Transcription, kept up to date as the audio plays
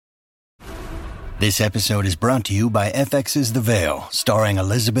This episode is brought to you by FX's The Veil, starring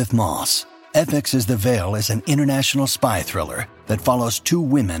Elizabeth Moss. FX's The Veil is an international spy thriller that follows two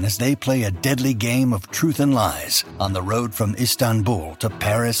women as they play a deadly game of truth and lies on the road from Istanbul to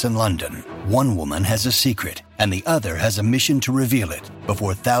Paris and London. One woman has a secret, and the other has a mission to reveal it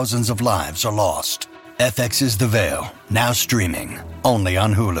before thousands of lives are lost. FX's The Veil, now streaming, only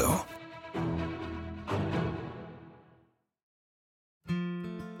on Hulu.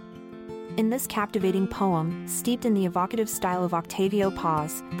 In this captivating poem, steeped in the evocative style of Octavio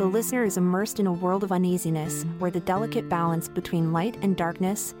Paz, the listener is immersed in a world of uneasiness, where the delicate balance between light and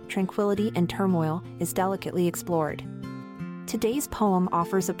darkness, tranquility and turmoil, is delicately explored. Today's poem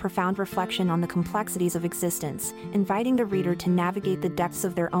offers a profound reflection on the complexities of existence, inviting the reader to navigate the depths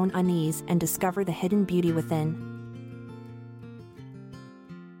of their own unease and discover the hidden beauty within.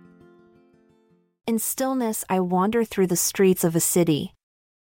 In stillness, I wander through the streets of a city,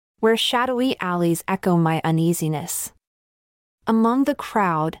 where shadowy alleys echo my uneasiness. Among the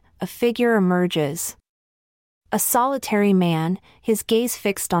crowd, a figure emerges. A solitary man, his gaze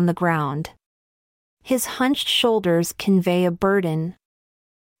fixed on the ground. His hunched shoulders convey a burden,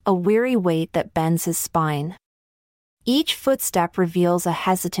 a weary weight that bends his spine. Each footstep reveals a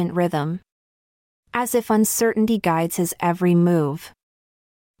hesitant rhythm, as if uncertainty guides his every move.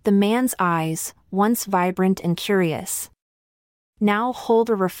 The man's eyes, once vibrant and curious, now hold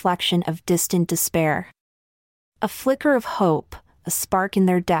a reflection of distant despair. A flicker of hope, a spark in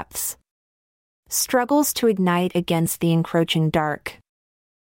their depths, struggles to ignite against the encroaching dark.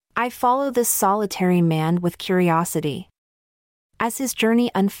 I follow this solitary man with curiosity, as his journey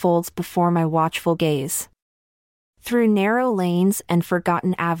unfolds before my watchful gaze. Through narrow lanes and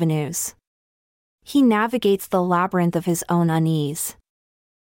forgotten avenues, he navigates the labyrinth of his own unease.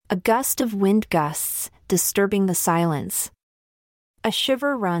 A gust of wind gusts, disturbing the silence. A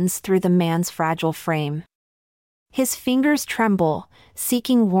shiver runs through the man's fragile frame. His fingers tremble,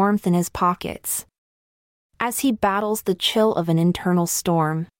 seeking warmth in his pockets, as he battles the chill of an internal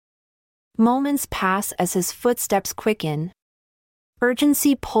storm. Moments pass as his footsteps quicken.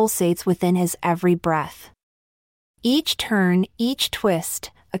 Urgency pulsates within his every breath. Each turn, each twist,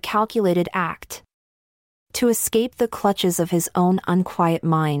 a calculated act to escape the clutches of his own unquiet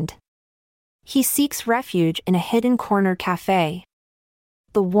mind. He seeks refuge in a hidden corner cafe.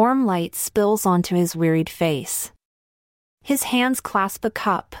 The warm light spills onto his wearied face. His hands clasp a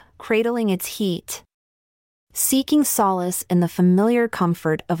cup, cradling its heat, seeking solace in the familiar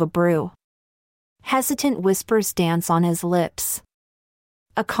comfort of a brew. Hesitant whispers dance on his lips,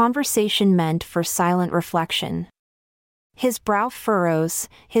 a conversation meant for silent reflection. His brow furrows,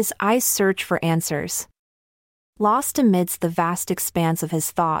 his eyes search for answers, lost amidst the vast expanse of his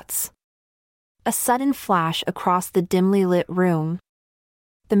thoughts. A sudden flash across the dimly lit room.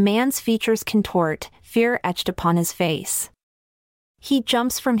 The man's features contort, fear etched upon his face. He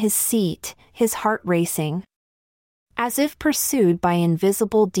jumps from his seat, his heart racing, as if pursued by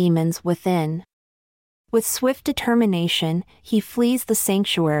invisible demons within. With swift determination, he flees the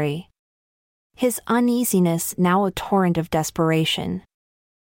sanctuary, his uneasiness now a torrent of desperation.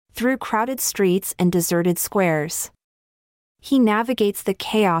 Through crowded streets and deserted squares, he navigates the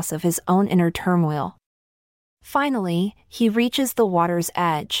chaos of his own inner turmoil. Finally, he reaches the water's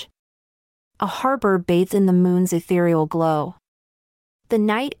edge. A harbor bathed in the moon's ethereal glow. The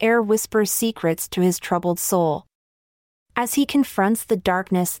night air whispers secrets to his troubled soul, as he confronts the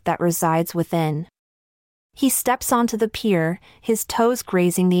darkness that resides within. He steps onto the pier, his toes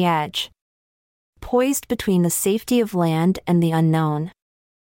grazing the edge, poised between the safety of land and the unknown.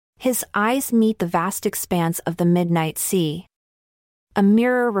 His eyes meet the vast expanse of the midnight sea, a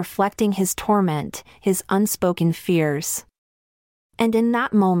mirror reflecting his torment, his unspoken fears. And in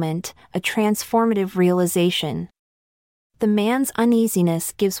that moment, a transformative realization. The man's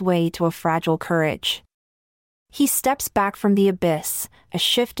uneasiness gives way to a fragile courage. He steps back from the abyss, a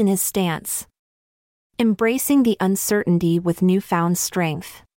shift in his stance, embracing the uncertainty with newfound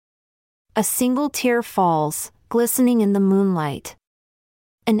strength. A single tear falls, glistening in the moonlight,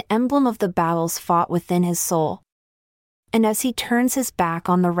 an emblem of the battles fought within his soul. And as he turns his back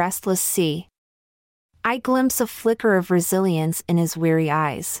on the restless sea, I glimpse a flicker of resilience in his weary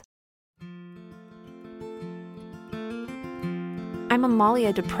eyes. I'm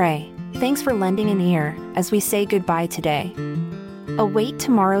Amalia Dupre. Thanks for lending an ear as we say goodbye today. Await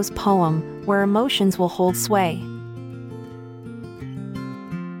tomorrow's poem, where emotions will hold sway.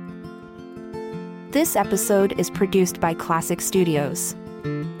 This episode is produced by Classic Studios.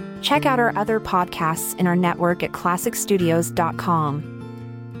 Check out our other podcasts in our network at classicstudios.com.